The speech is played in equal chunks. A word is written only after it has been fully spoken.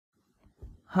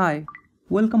Hi,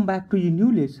 welcome back to a new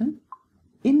lesson.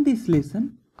 In this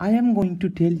lesson, I am going to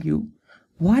tell you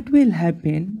what will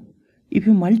happen if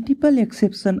a multiple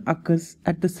exception occurs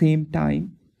at the same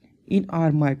time in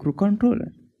our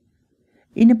microcontroller.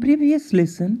 In a previous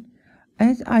lesson,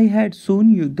 as I had shown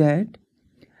you that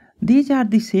these are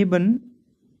the seven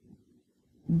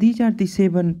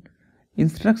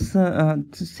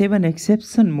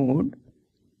exception mode.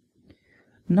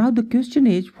 Now the question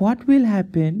is, what will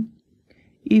happen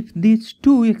if these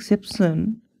two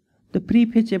exceptions, the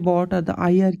prefetch abort or the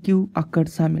IRQ, occur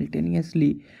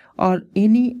simultaneously, or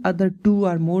any other two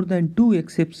or more than two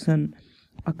exceptions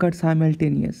occur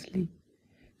simultaneously?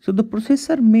 So the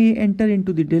processor may enter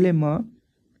into the dilemma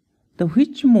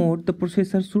which mode the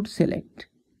processor should select.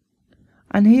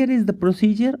 And here is the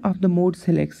procedure of the mode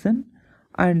selection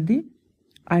and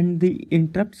the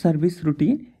interrupt service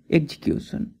routine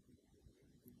execution.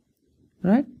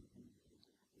 Right?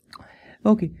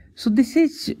 Okay, so this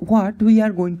is what we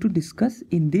are going to discuss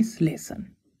in this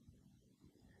lesson.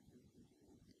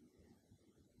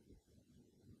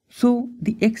 So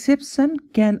the exception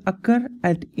can occur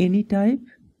at any time.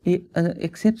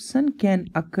 Exception can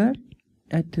occur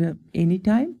at any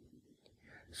time.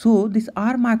 So this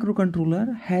R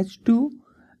microcontroller has to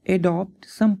adopt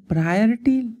some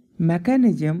priority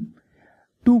mechanism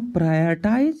to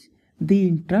prioritize the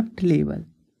interrupt level,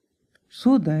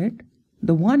 so that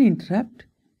the one interrupt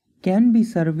can be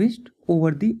serviced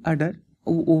over the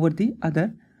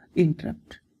other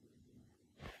interrupt.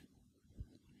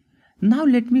 Now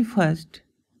let me first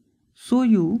show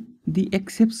you the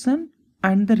exception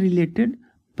and the related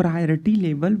priority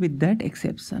level with that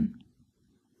exception.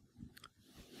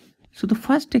 So the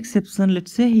first exception,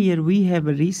 let's say here we have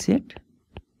a reset,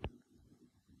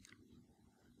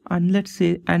 and let's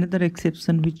say another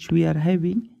exception which we are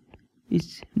having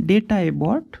is data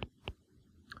abort,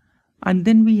 and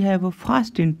then we have a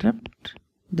fast interrupt,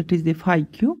 that is the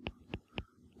FIQ,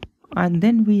 and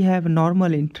then we have a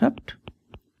normal interrupt,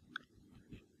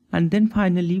 and then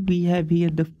finally we have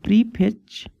here the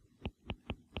prefetch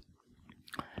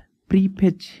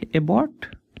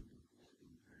abort,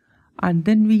 and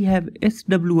then we have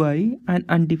SWI and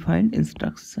undefined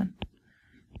instruction,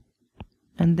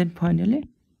 and then finally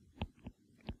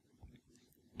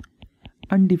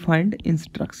undefined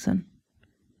instruction.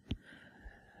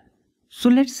 So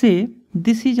let's say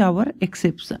this is our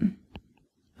exception,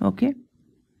 okay,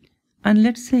 and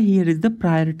let's say here is the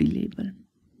priority level.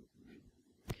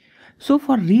 So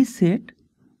for reset,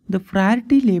 the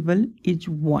priority level is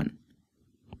 1,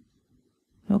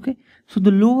 okay, so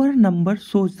the lower number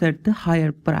shows that the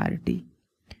higher priority,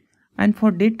 and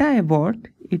for data abort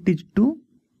it is 2,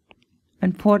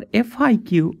 and for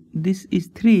FIQ this is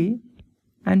 3,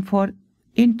 and for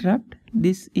interrupt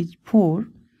this is 4,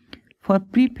 for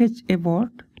prefetch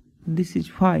abort this is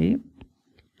 5,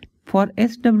 for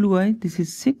SWI this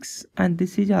is 6, and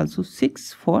this is also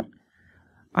 6 for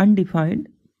undefined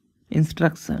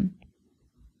instruction.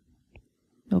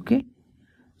 Okay,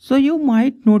 so you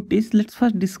might notice, let's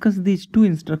first discuss these two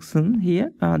instructions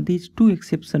here, these two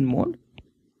exception mode.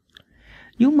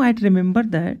 You might remember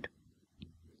that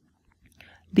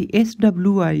the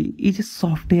SWI is a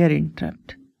software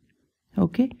interrupt,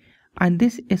 okay, and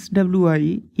this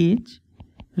SWI is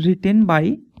written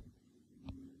by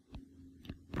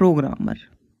programmer,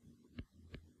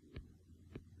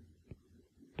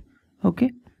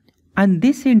 okay, and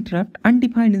this interrupt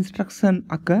undefined instruction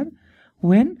occur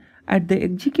when at the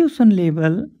execution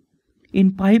level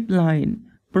in pipeline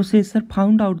processor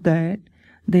found out that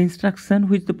the instruction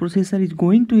which the processor is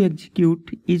going to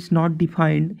execute is not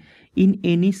defined in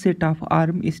any set of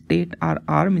ARM state or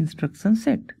ARM instruction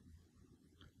set.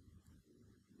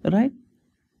 Right?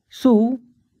 So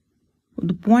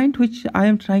the point which I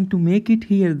am trying to make it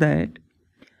here, that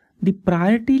the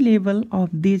priority level of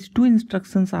these two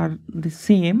instructions are the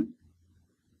same,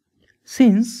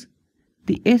 since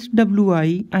the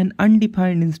SWI and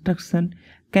undefined instruction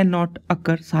cannot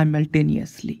occur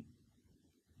simultaneously.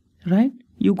 Right?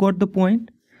 You got the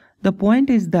point? The point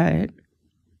is that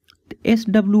the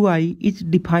SWI is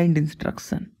defined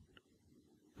instruction.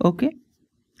 Okay?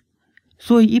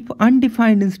 So if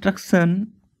undefined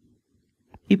instruction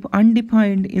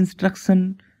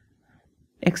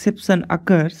exception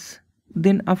occurs,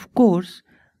 then of course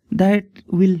that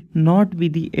will not be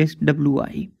the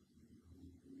SWI.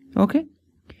 Okay,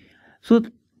 so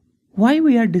why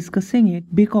we are discussing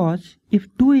it? Because if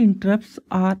two interrupts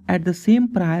are at the same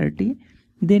priority,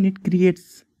 then it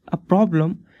creates a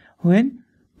problem when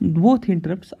both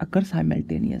interrupts occur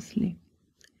simultaneously.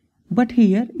 But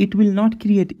here it will not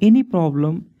create any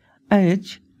problem,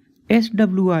 as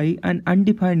SWI and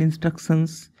undefined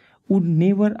instructions would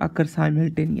never occur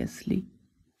simultaneously,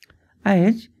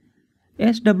 as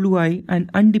SWI and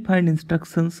undefined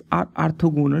instructions are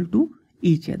orthogonal to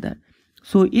each other.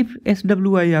 So if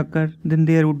SWI occur, then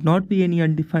there would not be any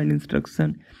undefined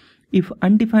instruction. If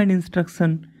undefined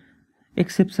instruction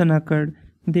exception occurred,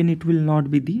 then it will not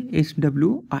be the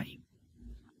SWI.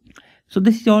 So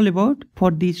this is all about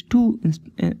for these two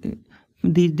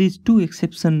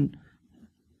exception,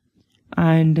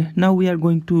 and now we are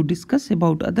going to discuss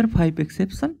about other 5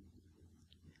 exception.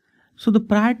 So the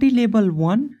priority label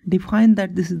 1 define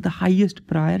that this is the highest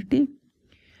priority,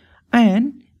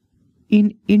 and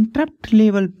in interrupt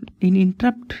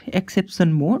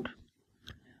exception mode,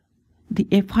 the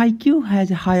FIQ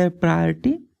has a higher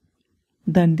priority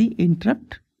than the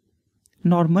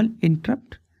normal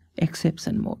interrupt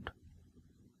exception mode.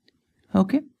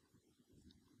 Okay,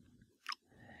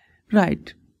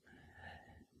 right.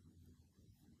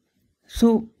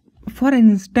 So for an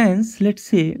instance, let's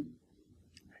say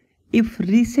if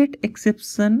reset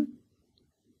exception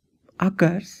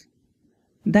occurs,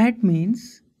 that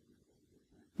means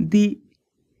the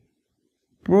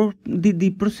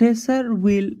processor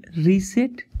will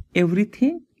reset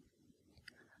everything,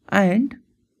 and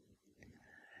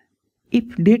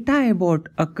if data abort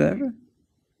occur,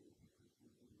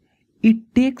 it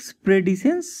takes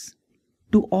precedence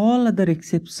to all other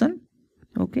exception.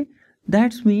 Okay,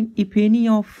 that's mean if any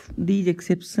of these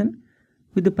exception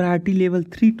with the priority level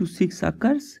 3 to 6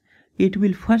 occurs, it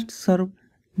will first serve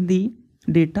the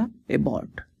data abort.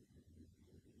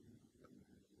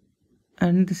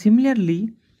 And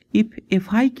similarly, if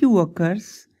FIQ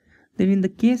occurs, then in the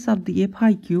case of the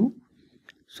FIQ,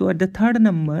 so at the third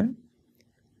number,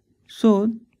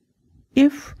 so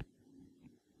if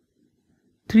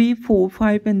 3, 4,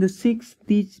 5 and the 6,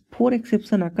 these 4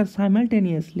 exceptions occur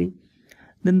simultaneously,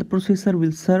 then the processor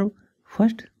will serve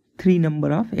first 3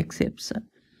 number of exception.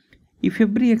 If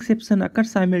every exception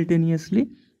occurs simultaneously,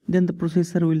 then the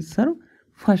processor will serve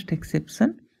first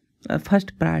exception,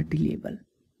 first priority label.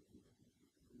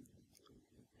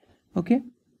 Okay,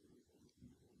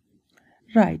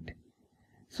 right.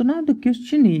 So now the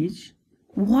question is,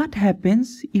 what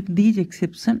happens if these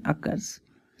exception occurs?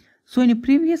 So in a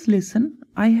previous lesson,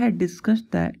 I had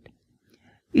discussed that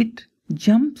it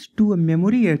jumps to a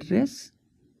memory address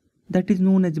that is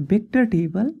known as vector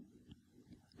table,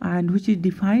 and which is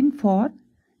defined for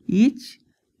each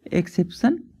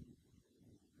exception.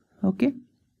 Okay,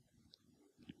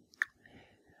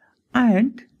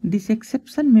 and this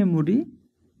exception memory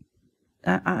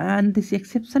and this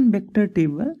exception vector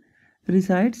table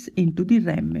resides into the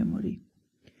RAM memory,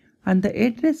 and the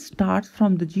address starts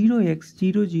from the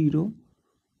 0x00.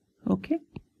 Okay,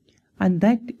 and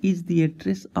that is the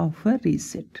address of a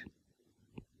reset,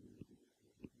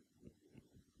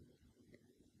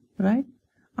 right?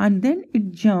 And then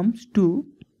it jumps to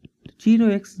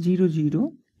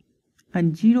 0x00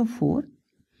 and 04,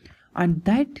 and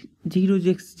that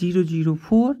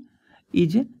 0x004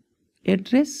 is a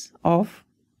address of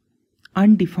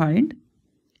undefined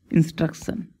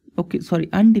instruction. Okay, sorry,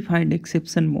 undefined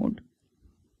exception mode.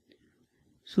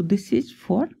 So this is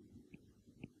for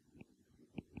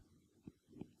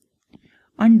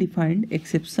undefined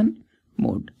exception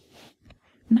mode.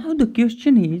 Now the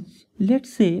question is,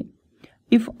 let's say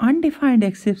if undefined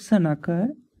exception occur,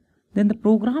 then the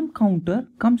program counter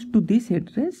comes to this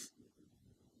address,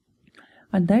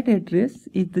 and that address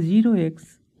is the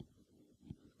 0x,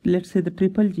 let's say the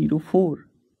 0004.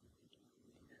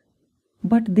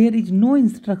 But there is no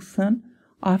instruction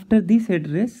after this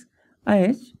address,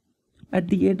 as at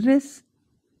the address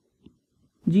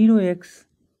 0x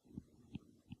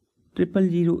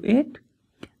 0008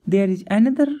 there is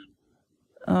another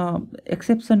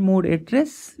exception mode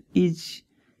address is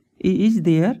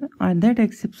there, and that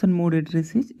exception mode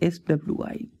address is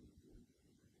SWI.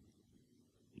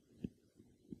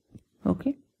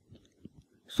 Okay,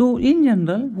 so in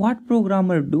general, what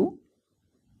programmer do?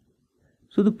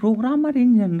 So the programmer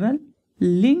in general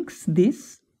links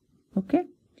this. Okay,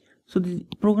 so the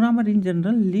programmer in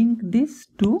general link this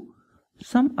to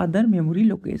some other memory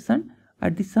location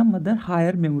at the some other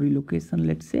higher memory location,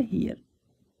 let's say here,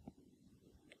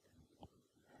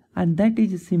 and that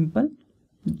is a simple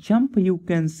jump, you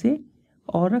can say,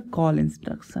 or a call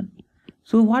instruction.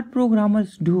 So what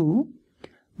programmers do,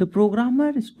 the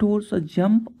programmer stores a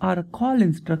jump or a call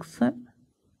instruction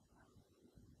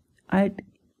at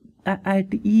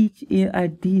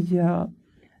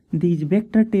these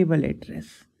vector table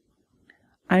address,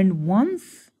 and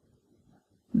once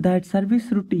that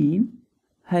service routine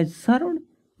has served,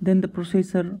 then the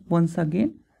processor once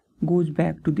again goes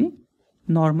back to the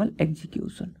normal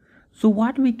execution. So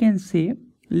what we can say,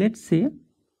 let's say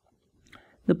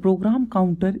the program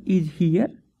counter is here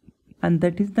and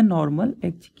that is the normal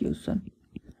execution.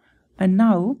 And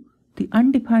now the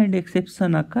undefined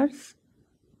exception occurs.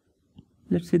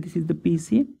 Let's say this is the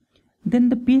PC. Then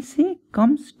the PC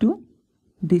comes to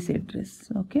this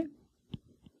address. Okay.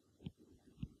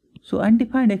 So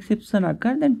undefined exception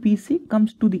occurs, then PC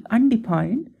comes to the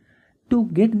undefined to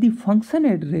get the function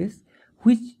address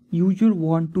which user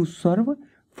want to serve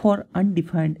for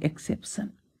undefined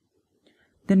exception.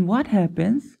 Then what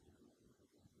happens?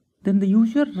 Then the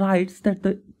user writes that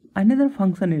the another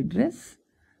function address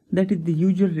that is the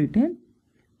user written,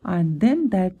 and then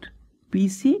that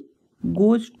PC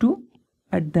goes to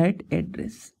at that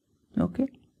address. Okay.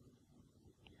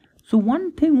 So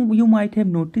one thing you might have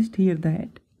noticed here,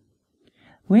 that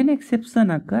when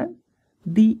exception occur,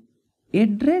 the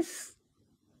address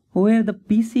where the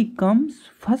PC comes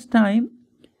first time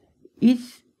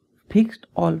is fixed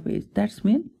always. That's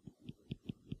mean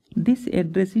this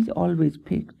address is always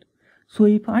fixed. So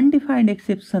if undefined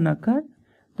exception occur,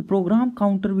 the program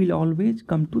counter will always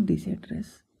come to this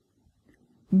address.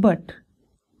 But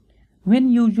when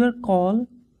user call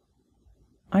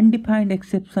undefined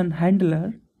exception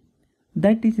handler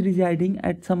that is residing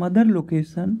at some other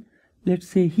location, let's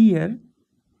say here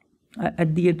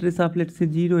at the address of, let's say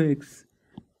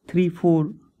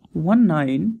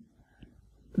 0x3419,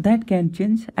 that can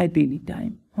change at any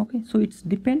time. Okay, so it's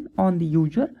depend on the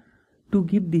user to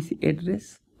give this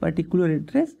address, particular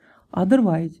address.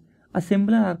 Otherwise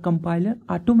assembler or compiler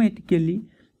automatically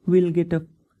will get a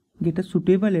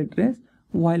suitable address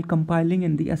while compiling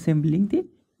and assembling the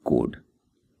code.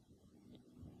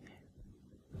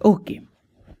 Okay,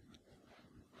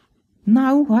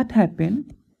 now what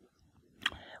happened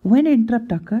when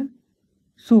interrupt occur?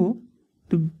 So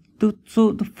the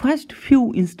first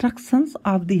few instructions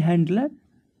of the handler,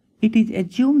 it is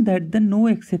assumed that the no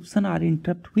exception or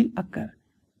interrupt will occur.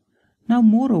 Now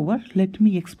moreover, let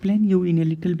me explain you in a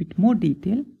little bit more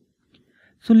detail.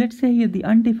 So let's say here the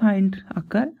undefined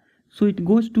occur, so it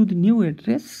goes to the new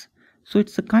address. So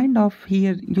it's a kind of,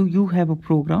 here you have a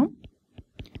program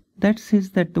that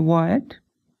says that the void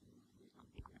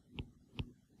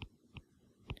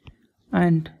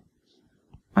and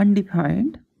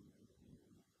undefined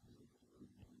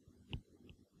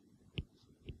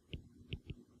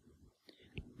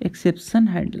exception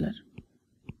handler.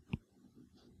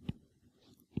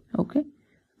 Okay,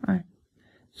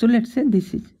 so let's say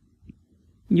this is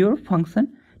your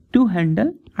function to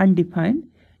handle undefined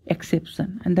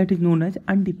exception, and that is known as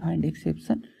undefined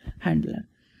exception handler.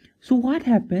 So what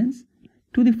happens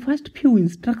to the first few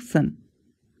instruction?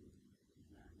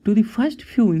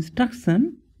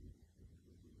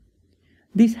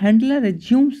 This handler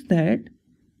assumes that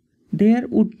there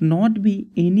would not be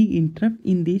any interrupt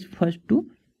in these first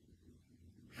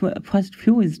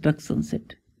few instruction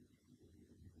set.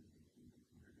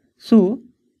 So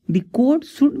the code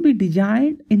should be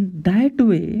designed in that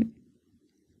way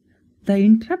the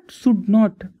interrupt should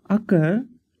not occur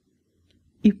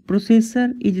if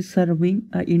processor is serving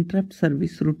an interrupt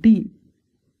service routine.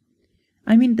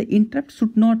 I mean, the interrupt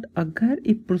should not occur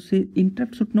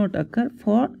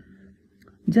for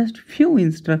just few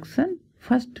instruction,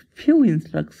 first few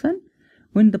instruction,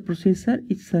 when the processor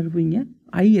is serving a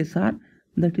ISR,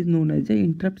 that is known as a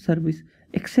interrupt service,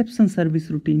 exception service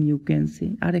routine you can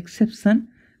say, or exception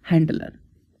handler.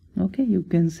 Okay, you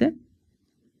can say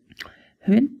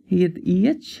when here the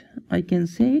EH, I can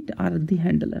say it, or the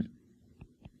handler,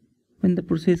 when the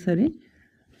processor is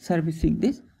servicing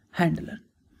this handler.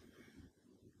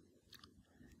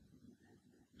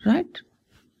 Right?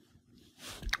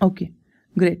 Okay,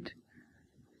 great.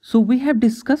 So we have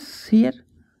discussed here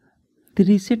the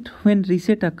reset, when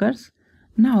reset occurs.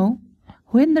 Now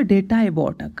when the data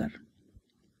abort occurs.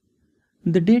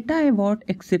 The data abort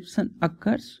exception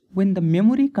occurs when the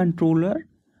memory controller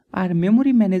or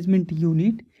memory management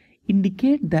unit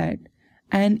indicate that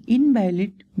an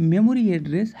invalid memory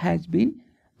address has been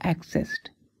accessed.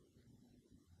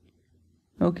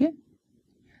 Okay,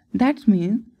 that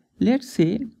means, let's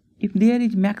say if there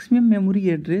is maximum memory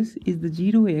address is the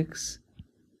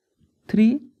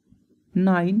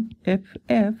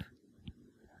 0x39FF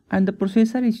and the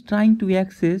processor is trying to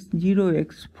access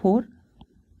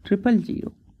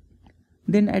 0x4000,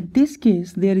 then at this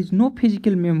case there is no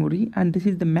physical memory and this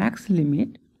is the max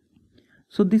limit.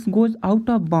 So this goes out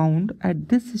of bound. At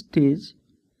this stage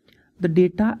the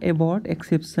data abort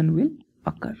exception will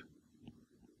occur.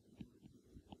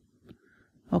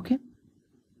 Okay,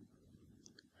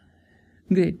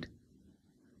 great.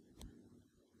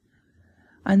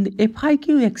 And the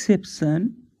FIQ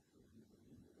exception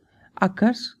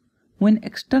occurs when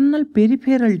external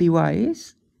peripheral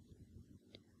device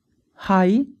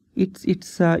high, it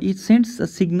sends a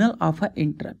signal of an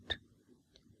interrupt,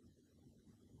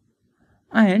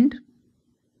 and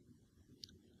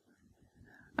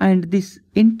this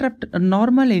interrupt, a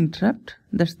normal interrupt,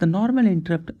 that's the normal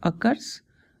interrupt, occurs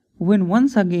when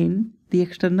once again the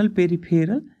external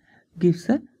peripheral gives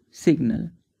a signal.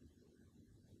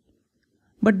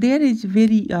 But there is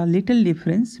very little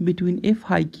difference between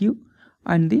FIQ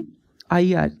and the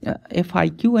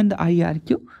FIQ and the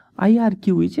IRQ.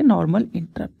 IRQ is a normal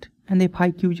interrupt and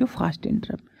FIQ is a fast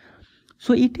interrupt.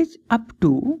 So it is up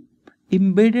to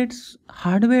embedded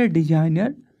hardware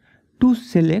designer to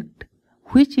select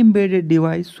which embedded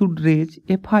device should raise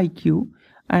FIQ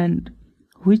and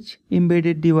which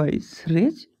embedded device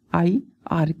raise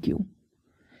IRQ.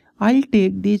 I'll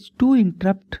take these two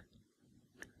interrupt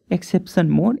exception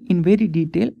mode in very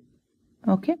detail,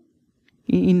 okay,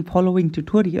 in following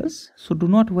tutorials. So do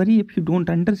not worry if you don't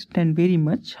understand very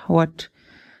much what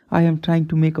I am trying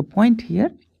to make a point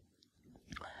here.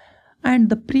 And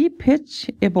the pre-fetch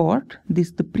abort,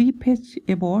 the pre-fetch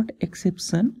abort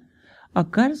exception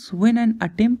occurs when an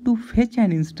attempt to fetch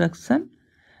an instruction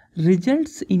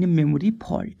results in a memory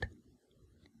fault.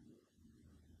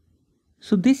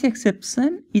 So this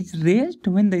exception is raised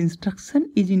when the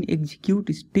instruction is in execute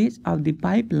stage of the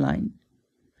pipeline.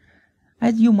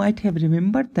 As you might have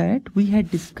remembered that we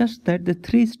had discussed that the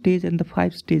 3 stage and the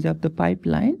 5 stage of the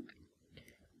pipeline.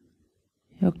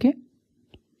 Okay.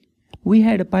 We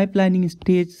had a pipelining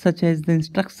stage such as the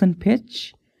instruction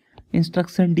fetch,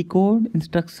 instruction decode,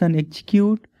 instruction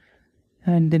execute,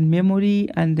 and then memory,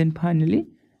 and then finally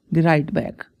the write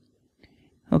back.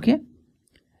 Okay.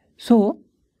 So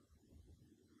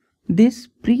this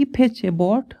prefetch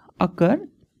abort occurs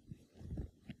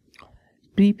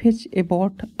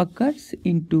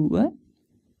into a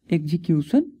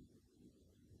execution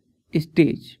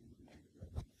stage,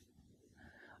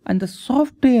 and the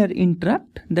software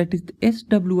interrupt, that is the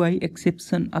SWI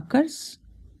exception, occurs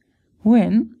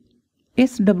when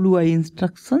SWI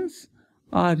instructions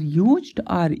are used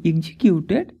or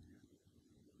executed,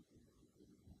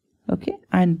 okay,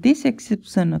 and this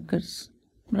exception occurs,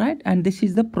 right, and this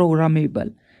is the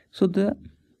programmable. So the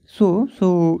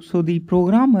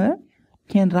programmer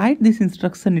can write this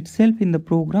instruction itself in the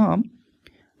program,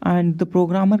 and the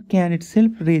programmer can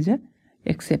itself raise an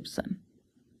exception.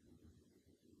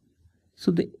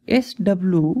 So the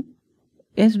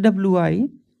SWI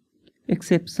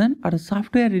exception or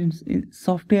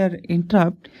software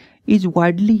interrupt is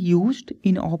widely used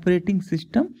in operating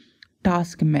system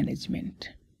task management.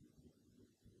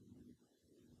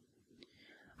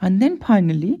 And then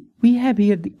finally we have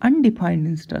here the undefined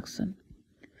instruction.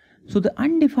 So the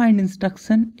undefined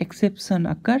instruction exception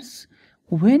occurs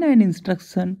when an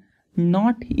instruction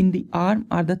not in the ARM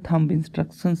or the thumb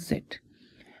instruction set,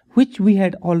 which we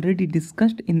had already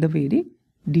discussed in the very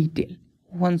detail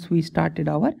once we started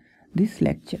this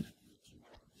lecture.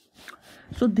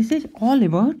 So this is all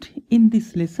about in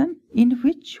this lesson, in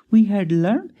which we had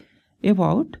learned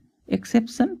about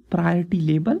exception priority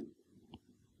label,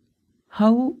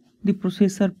 how the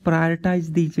processor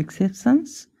prioritizes these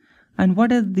exceptions, and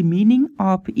what is the meaning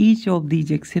of each of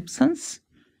these exceptions,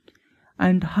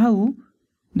 and how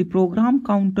the program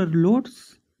counter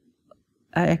loads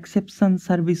exception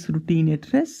service routine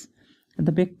address,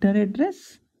 the vector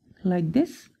address like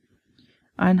this,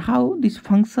 and how this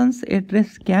function's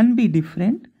address can be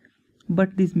different,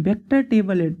 but this vector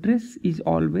table address is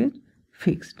always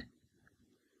fixed.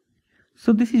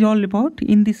 So this is all about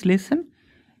in this lesson.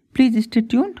 Please stay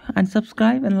tuned and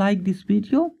subscribe and like this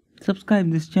video,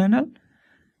 subscribe this channel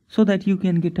so that you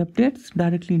can get updates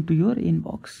directly into your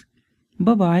inbox.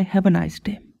 Bye bye, have a nice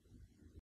day.